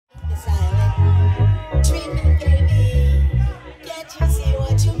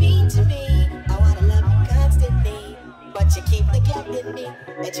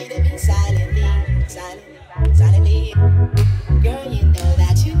They treated me silently, silently, silently. Girl, you know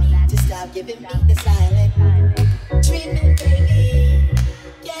that you need to stop giving me the silent treatment, baby.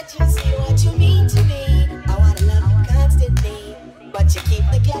 Can't you see what you mean to me? I wanna love you constantly, but you keep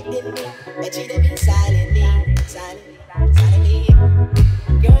neglecting me. They treated me silently, silently, silently.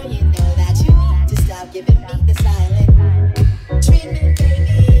 Girl, you know that you need to stop giving me the silent treatment,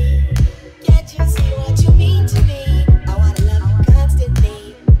 baby. Can't you see what you mean to me? I wanna love you constantly,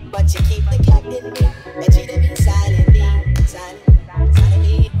 but you keep neglecting me. They treated me silently, silently,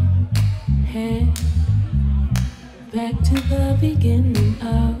 silently. Hey, back to the beginning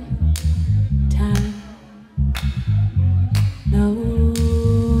of time. No,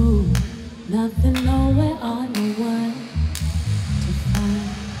 nothing, nowhere, or no one to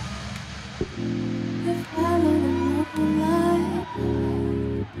find. We follow the moonlight,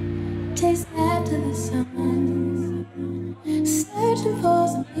 chase after the sun, searching for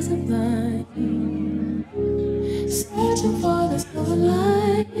some peace of mind, searching for the silver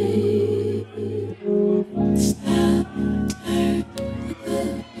light. Stop, turn,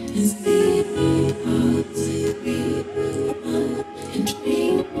 look, and see what's real, and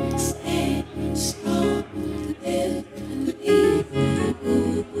dream, stay strong, live and believe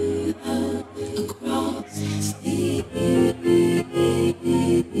across sea.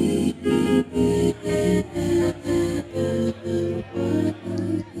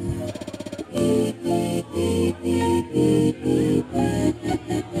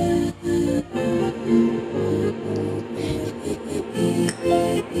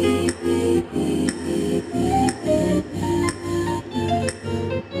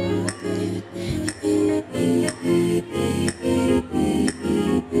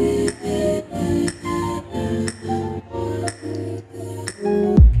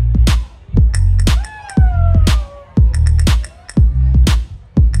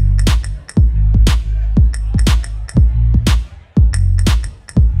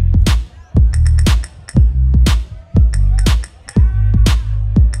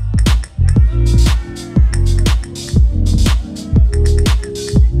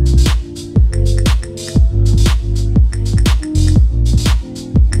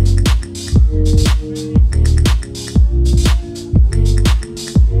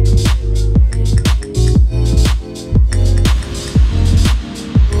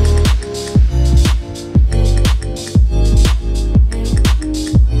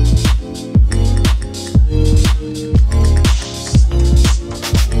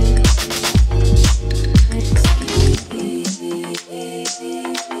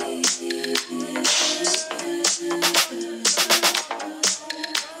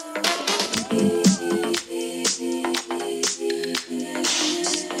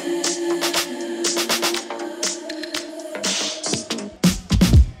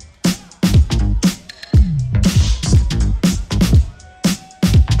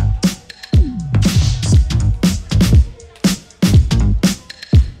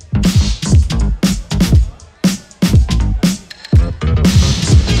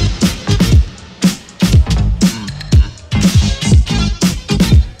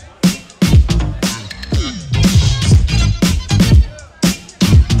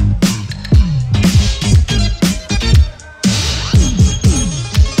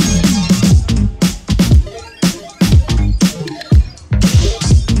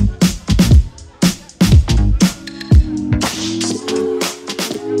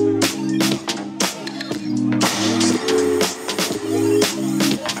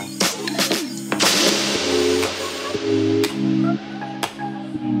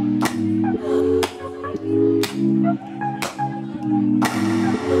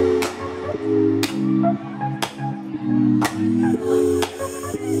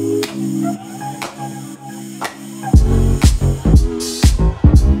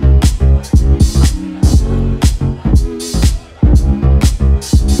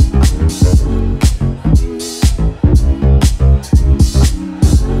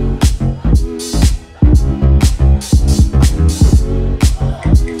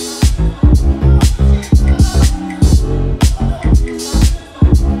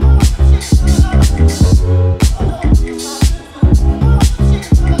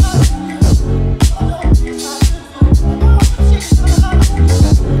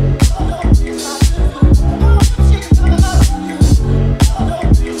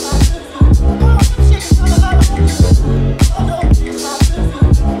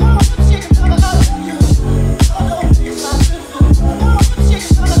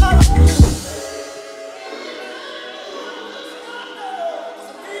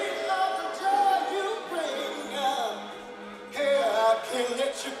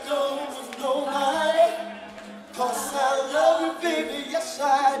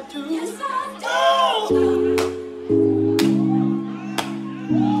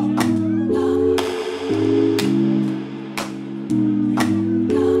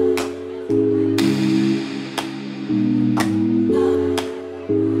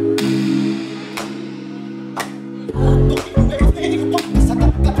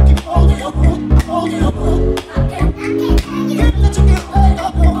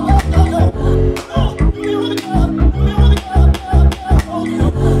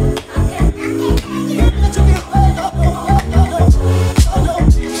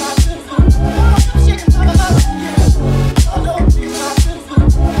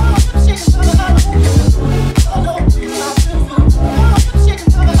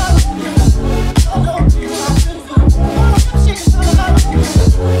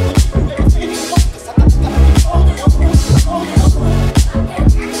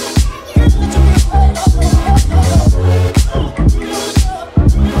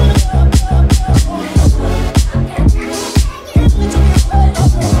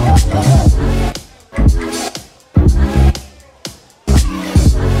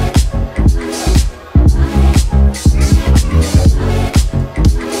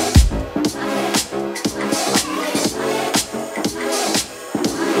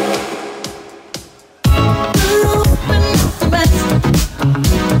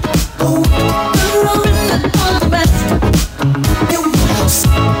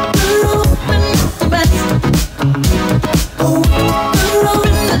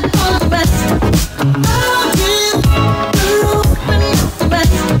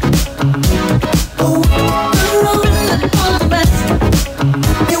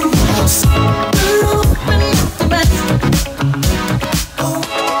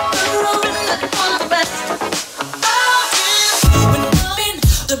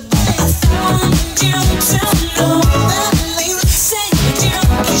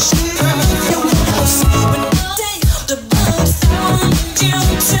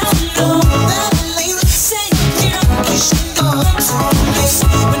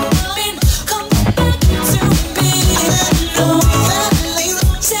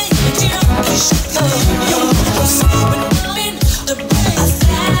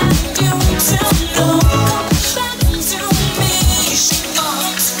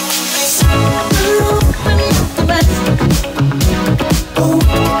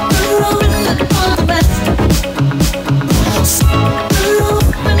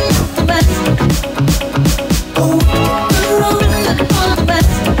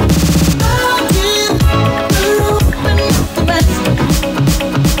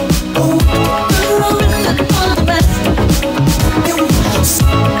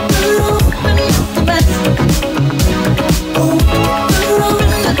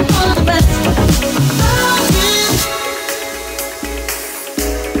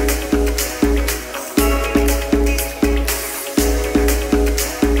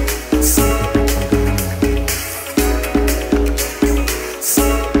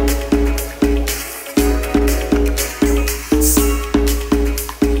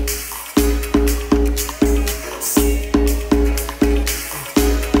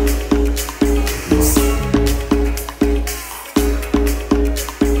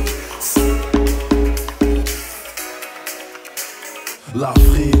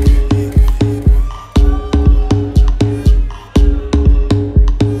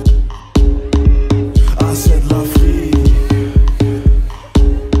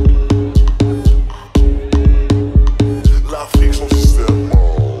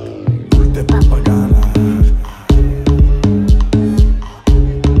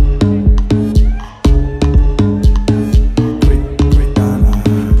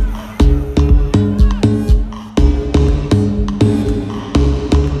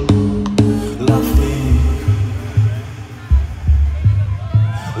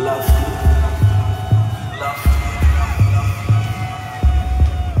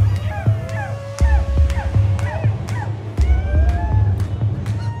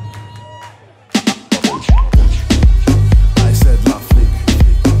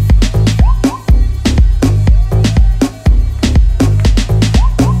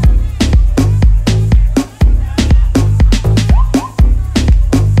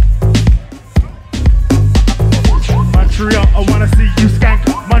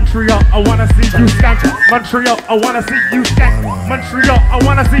 Montreal, I wanna see you skank. Montreal, I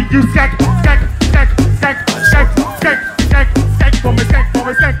wanna see you skank. Skank, skank, skank, skank, skank, skank, skank for me, skank for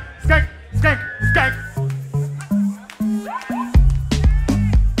me, skank, skank, skank, skank.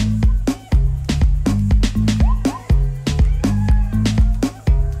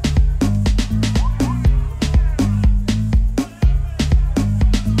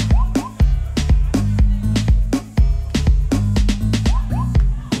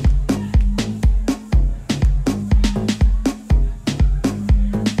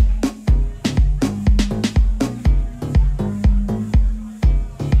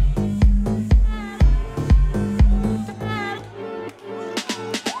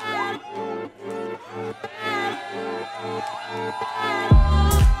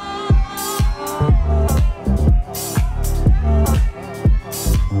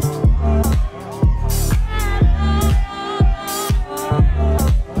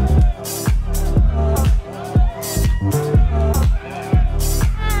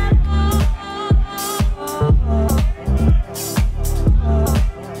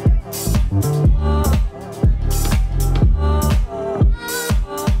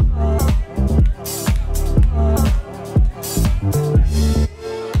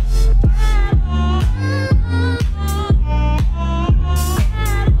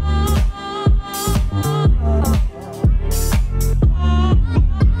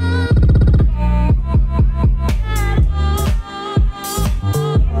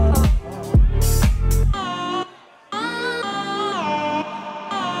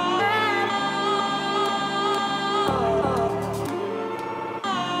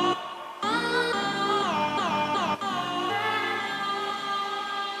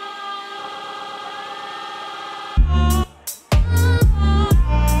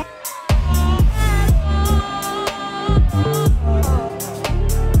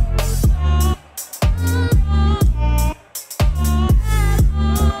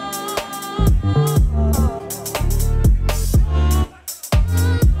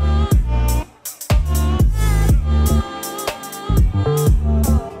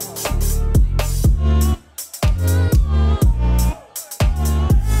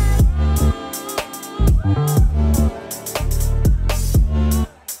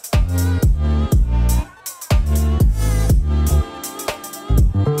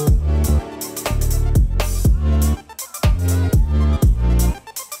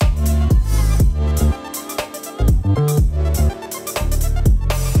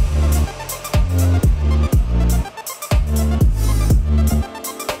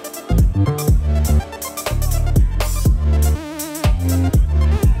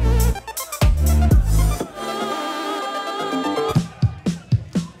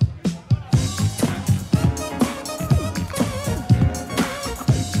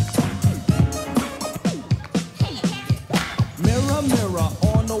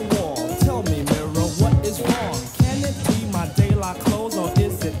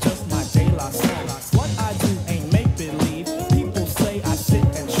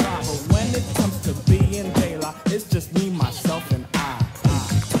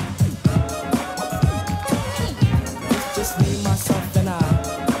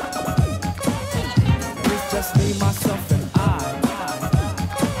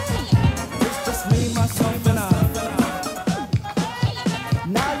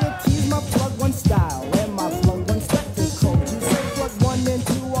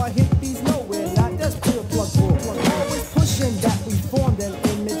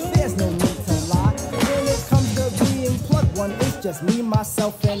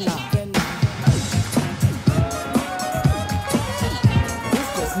 myself, and I.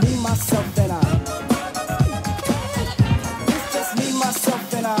 It's just me, myself, and I. It's just me,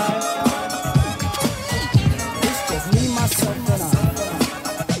 myself, and I. It's just me, myself, and I.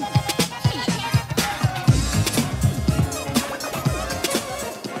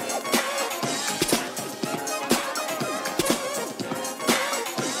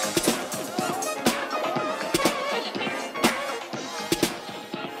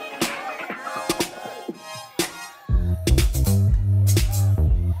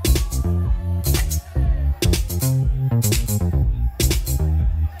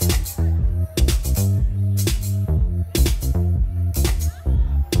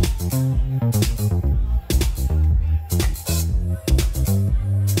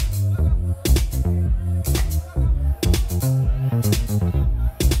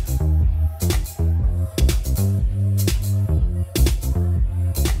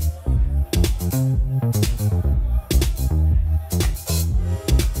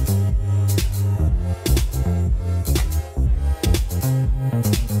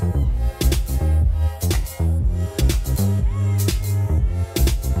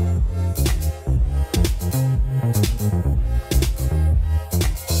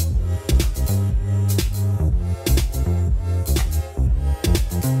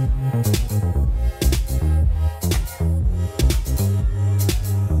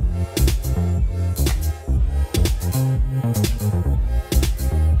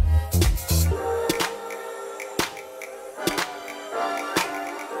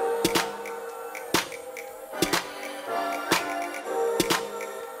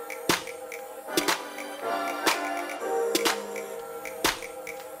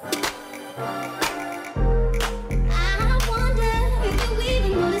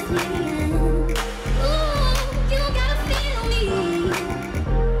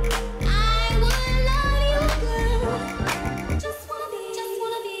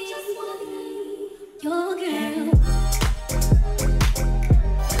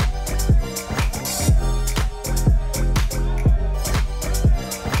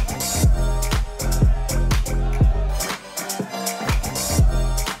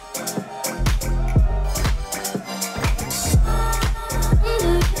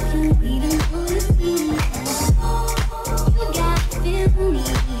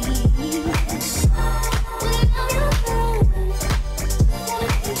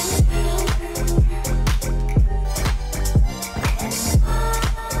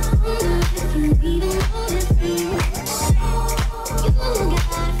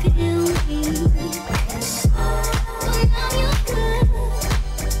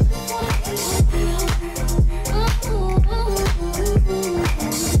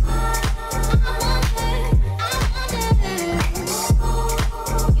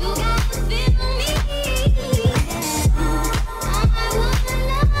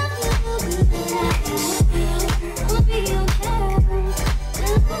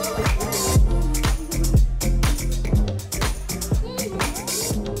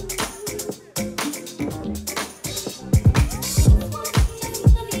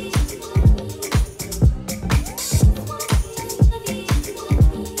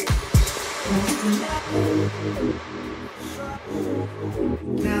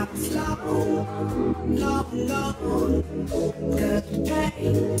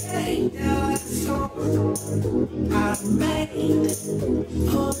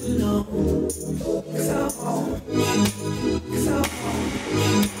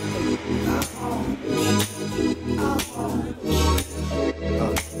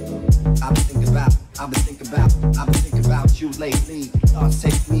 I've been thinking about you lately. Thoughts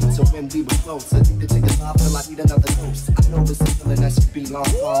take me to when we were close. Addicted to your love, feel I need another dose. I know this is a feeling that should be long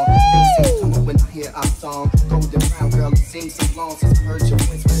gone. Things seem coming when I hear our song. Golden brown girl, it seems so long since I heard your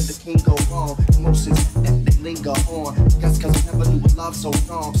voice. Where did the king go wrong? Emotions that they linger on. Guess cause I never knew what love so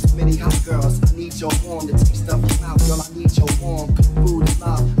wrong. So many hot girls, I need your warm. The taste of your mouth, girl, I need your warm. Good food and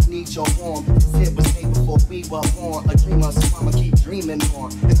love, I need your warm. This hit was made before we were born. A dreamer, so I'ma keep dreaming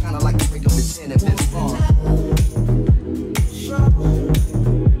on. It's kinda like the break of the 10 and this wrong.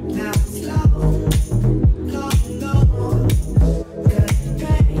 Now it's slow, low. Good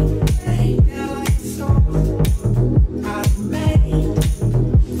pain, now it's on. I've made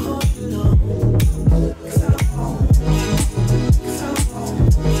all alone. 'Cause I'm home, 'cause I'm home,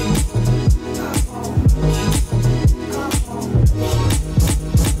 I'm home, I'm home,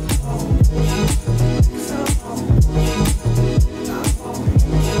 home, 'cause I'm home, I'm home.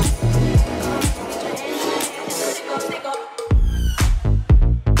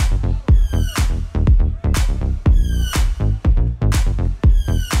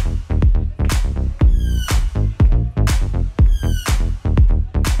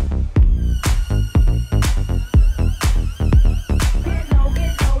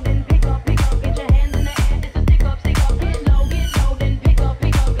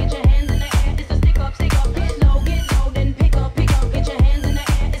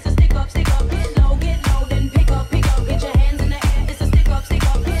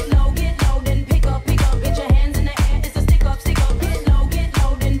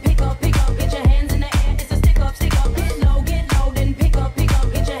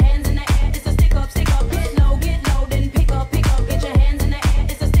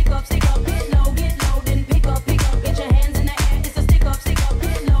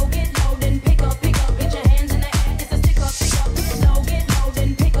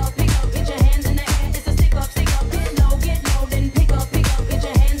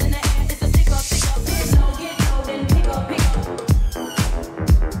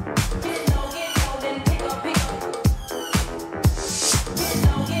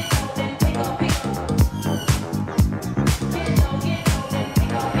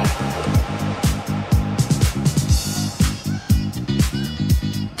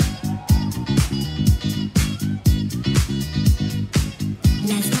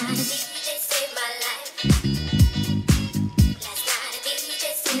 night a DJ saved my life. Last night a DJ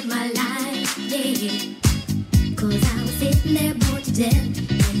saved my life, yeah. 'Cause I was sitting there bored to death,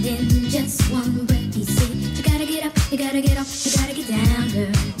 and in just one breath he said, you gotta get up, you gotta get off, you gotta get down,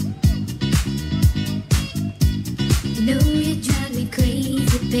 girl. You know you drive me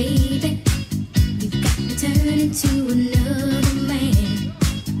crazy, baby. You've got to turn into another man.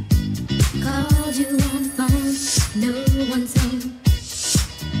 Called you on the phone, no one's home.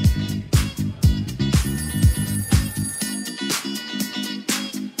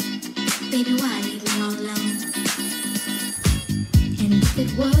 Baby, why leave me all alone? And if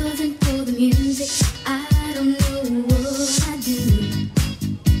it wasn't for the music, I don't know what I'd do.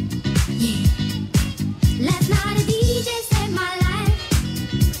 Yeah. Last night a DJ saved my life.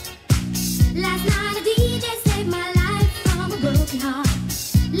 Last night a DJ saved my life from a broken heart.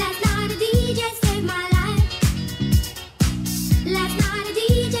 Last night a DJ saved my life. Last night a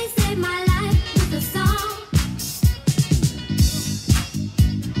DJ saved my life with a song.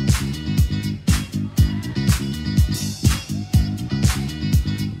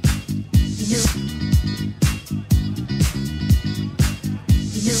 You know,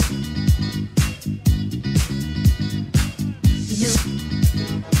 you know, you know,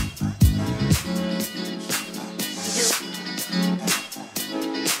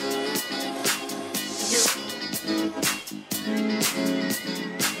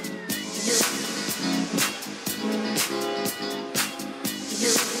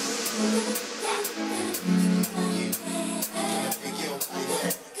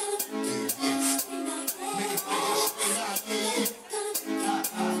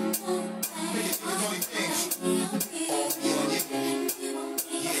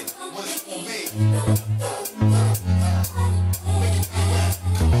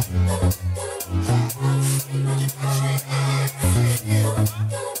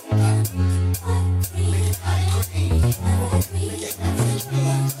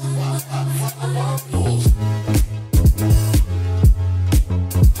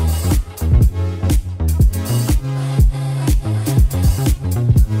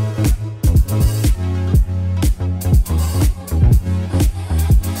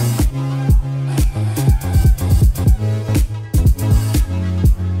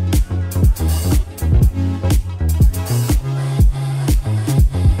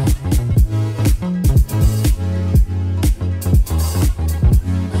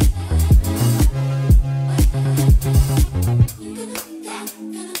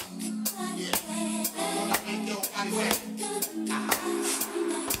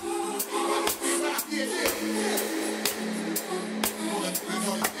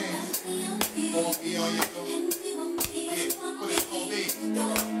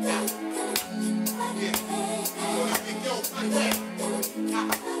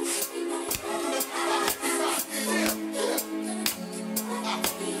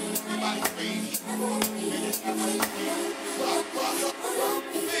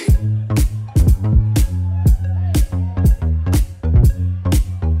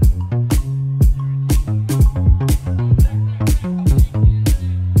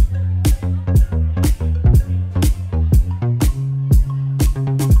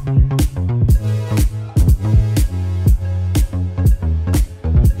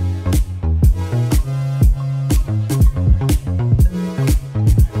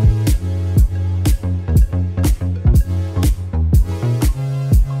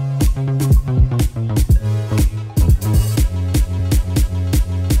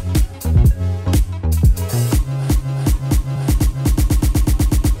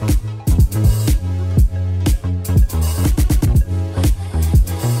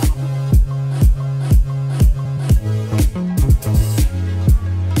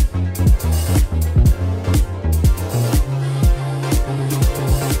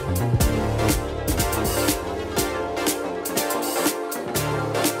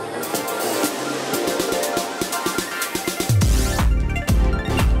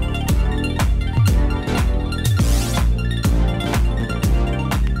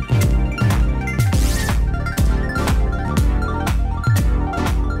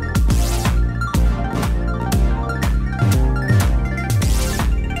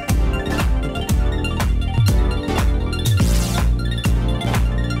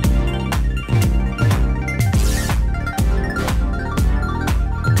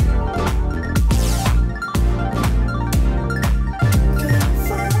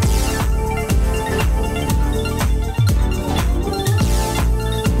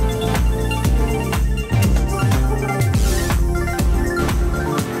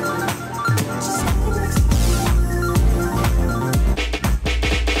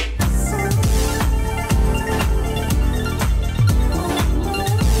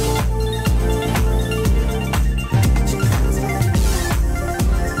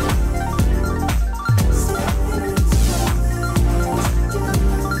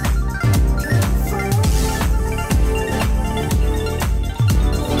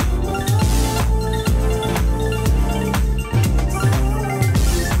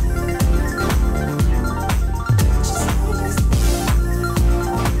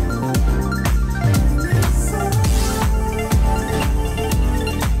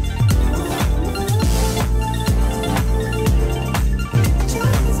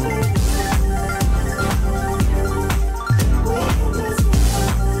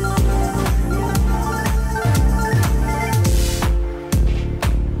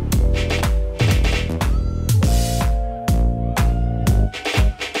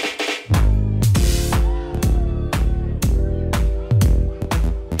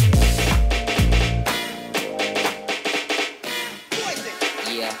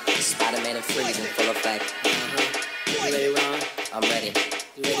 freeze in full effect. You ready, Ron? I'm ready.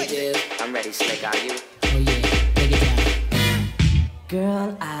 You ready, Div? I'm ready, Slick. Are you? Oh yeah, take it down.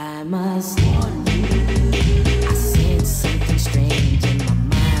 Girl, I must warn you, I sense something strange in my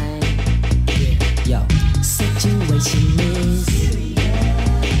mind. Yo, situation is serious.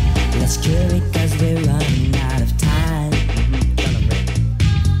 Let's cure it 'cause we're running out of time.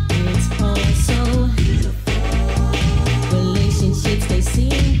 It's all so beautiful. Relationships, they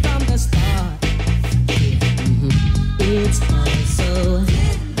seem from the start. It's all so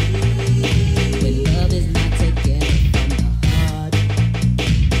deadly when love is not together from the heart.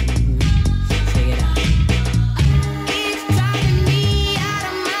 Check it out. It's driving me out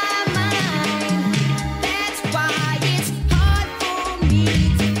of my mind. That's why it's hard for me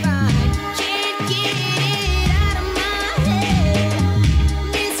to find. Can't get it out of my head.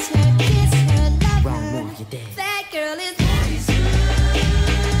 Miss her, kiss her, love Wrong her. move, you're dead. That girl is poison.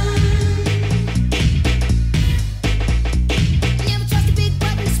 Never trust a big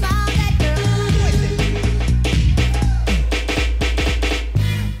button to smile. That girl.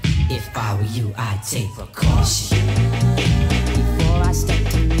 If I were you, I'd take precaution before I step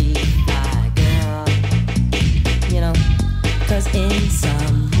to meet my girl. You know, 'cause in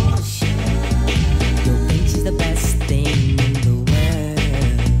some portion, you'll think she's the best thing in the world.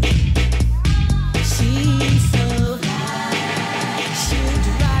 She's so high, she'll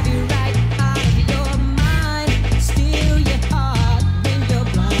drive you right out of your mind. Steal your heart when you're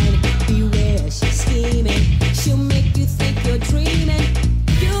blind. Beware, she's scheming. She'll make you think you're dreaming.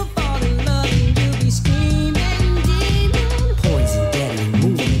 You'll fall in love and you'll be screaming, demon. Poison, deadly,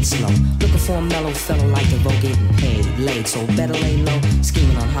 moving slow. Looking for a mellow fellow like the vote, getting paid, laid, so better lay low.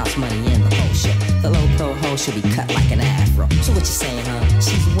 Scheming on hot money and the whole shit. The low pro hoe should be cut like an afro. So what you saying, huh?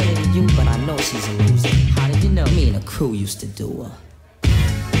 She's winning to you, but I know she's a loser. How did you know? Me and the crew used to do her.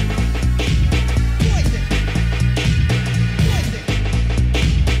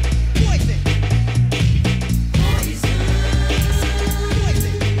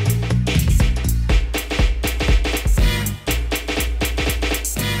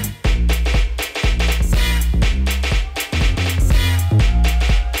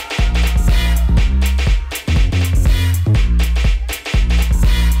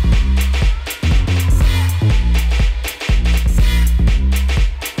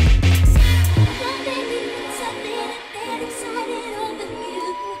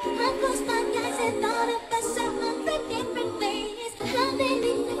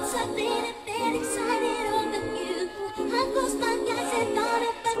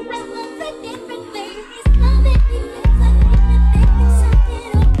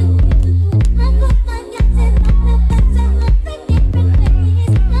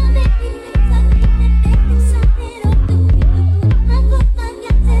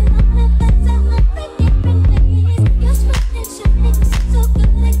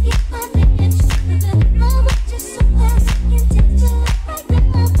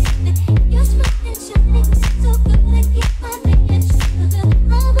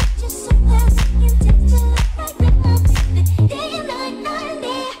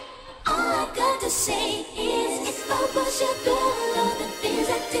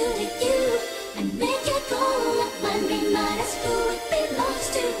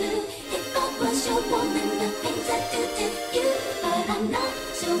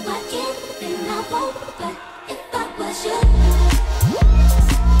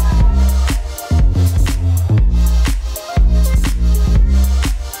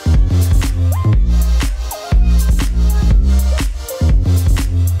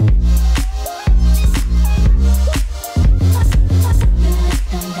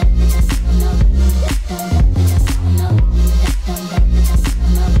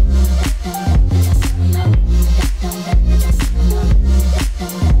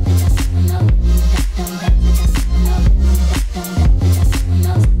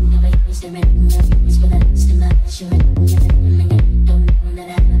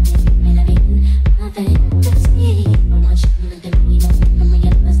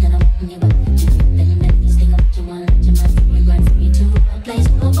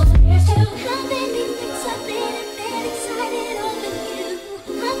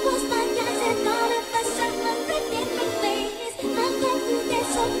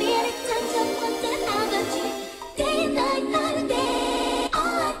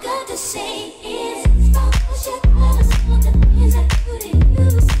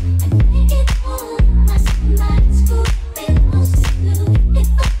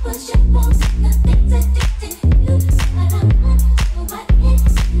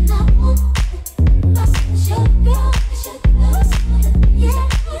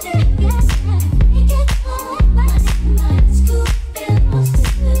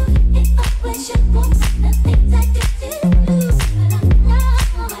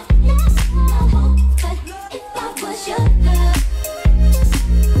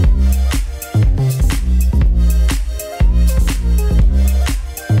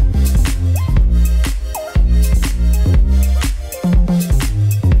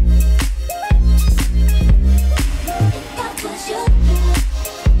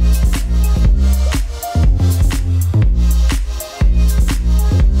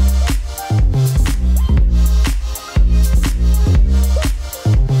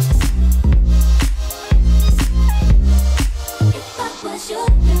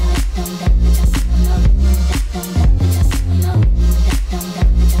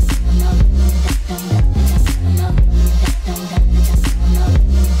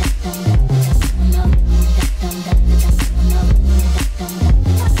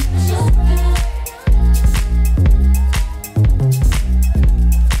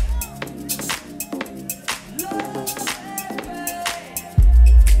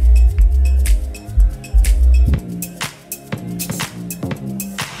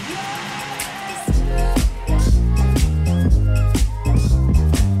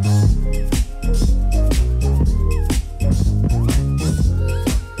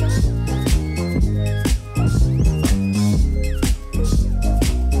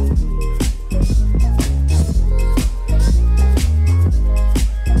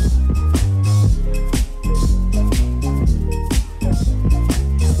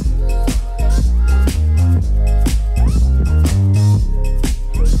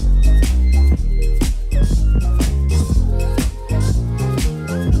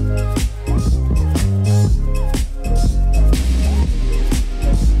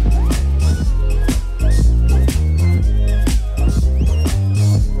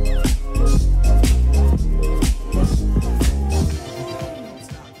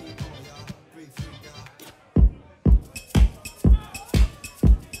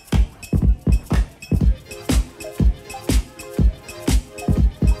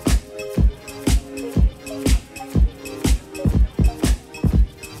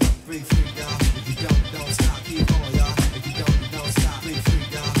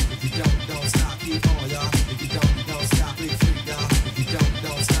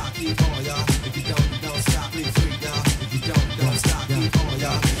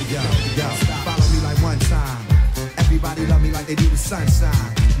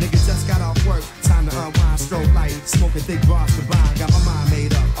 smoking thick bars combined. Got my mind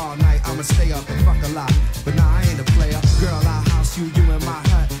made up all night. I'ma stay up and fuck a lot. But nah, I ain't a player. Girl, I house you in my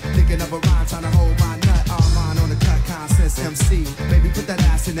hut. Thinking of a rhyme, trying to hold my nut. All mine on the cut, Consense MC. Baby, put that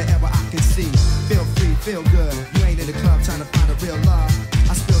ass in the air where I can see. Feel free, feel good. You ain't in the club trying to find a real love.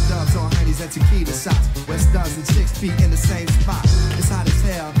 I spill dubs on honeys and tequila shots. West does and 6 feet in the same spot. It's hot as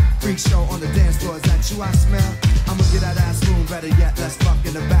hell. Freak show on the dance floor. Is that you I smell? I'ma get that ass room. Better yet, let's fuck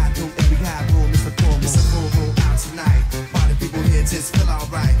in the bathroom. If we have room, it's a full moon. It's a full moon out tonight. Party people here just feel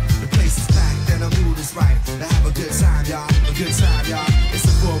alright. The place is packed and the mood is right. To have a good time, y'all. A good time, y'all. It's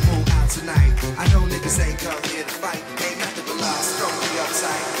a full moon out tonight. I know niggas ain't come here to fight. Ain't nothing but love. Stroke me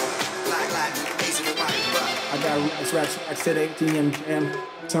uptight. Black, Asian and white, but I got racks to the ATM jam.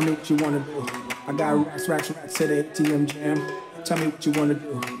 Tell me what you wanna do. I got racks to the ATM jam. Tell me what you wanna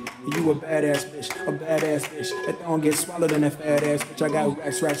do. You a badass bitch. That don't get swallowed in that fat ass bitch. I got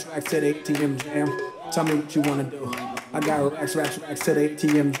racks to the ATM jam. Tell me what you wanna do. I got racks to the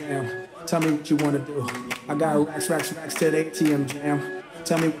ATM jam. Tell me what you wanna do. I got racks to the ATM jam.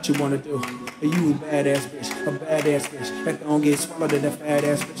 Tell me what you wanna do. You a badass bitch. That don't get swallowed in that fat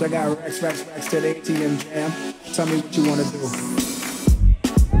ass bitch. I got racks to the ATM jam. Tell me what you wanna do.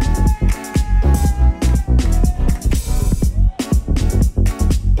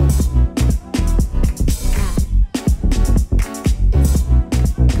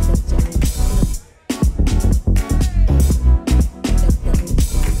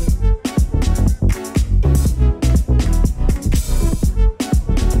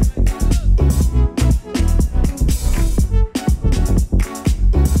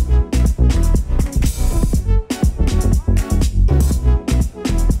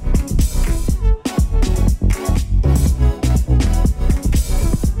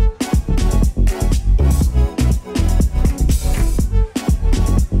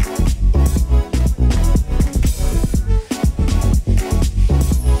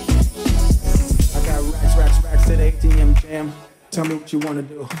 Tell me what you wanna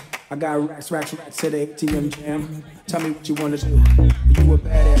do. I got racks to the ATM jam. Tell me what you wanna do. You a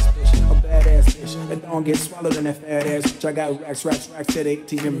badass bitch. That don't get swallowed in that fat ass bitch. I got racks to the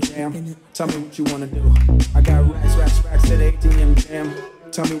ATM jam. Tell me what you wanna do. I got racks to the ATM jam.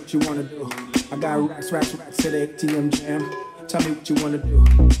 Tell me what you wanna do. I got racks to the ATM jam. Tell me what you wanna do.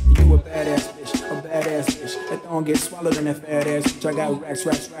 You a badass bitch. That don't get swallowed in that fat ass bitch. I got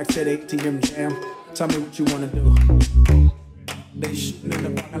racks to the ATM jam. Tell me what you wanna do. They shooting in the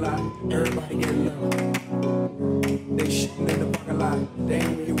parking lot, everybody get low. They shooting in the parking lot, they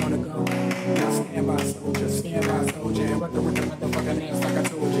ain't where you wanna go. Now stand by soldier, and work the motherfucking ass like I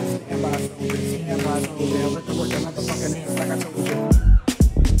told you. Stand by soldier, and work the motherfucking ass like I told you.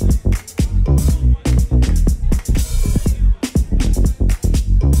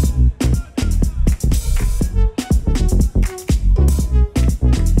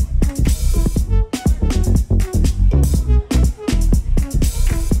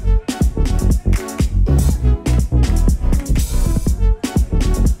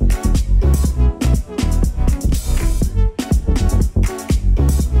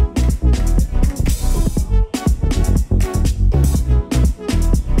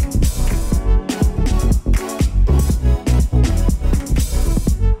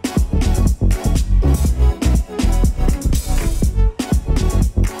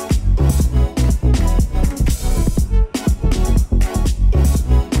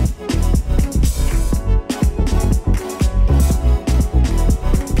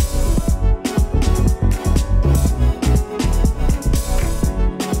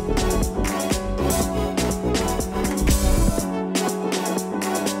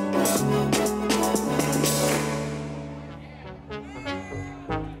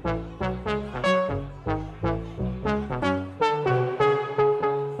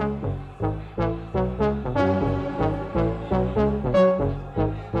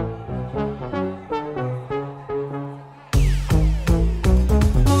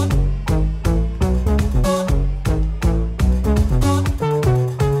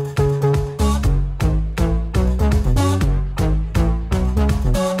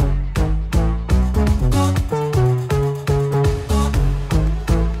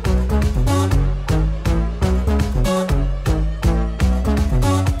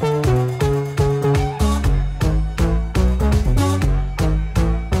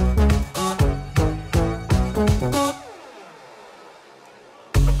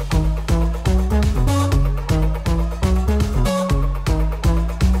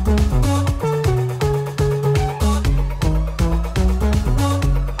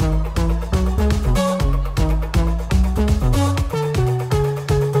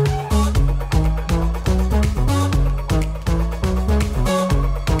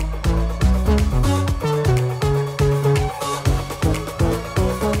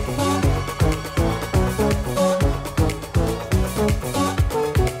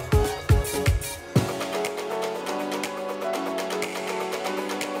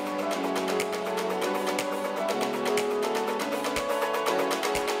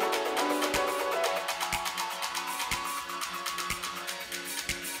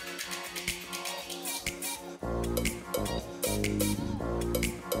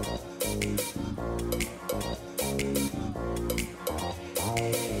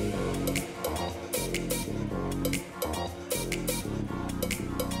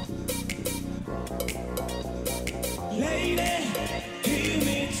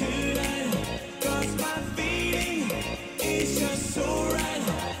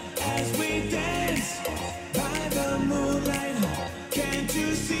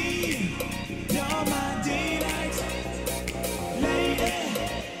 see, you're my delight. Lady,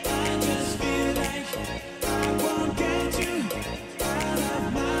 I just feel like I won't get you out of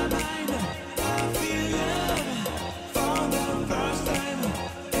my mind. I feel love for the first time,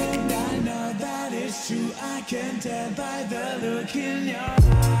 and I know that it's true. I can tell by the look in your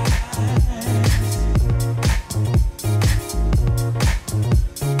eyes.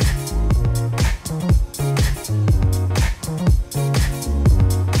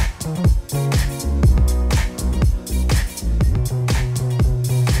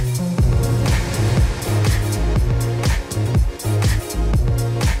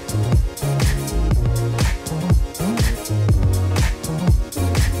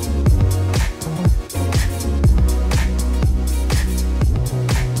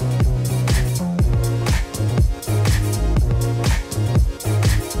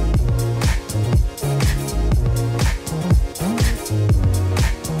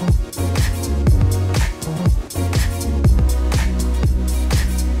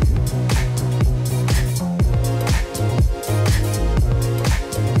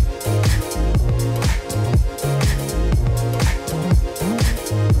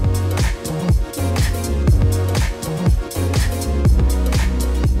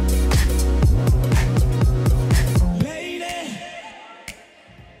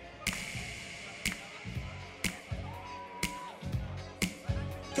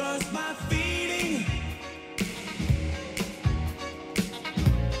 Cause my feeling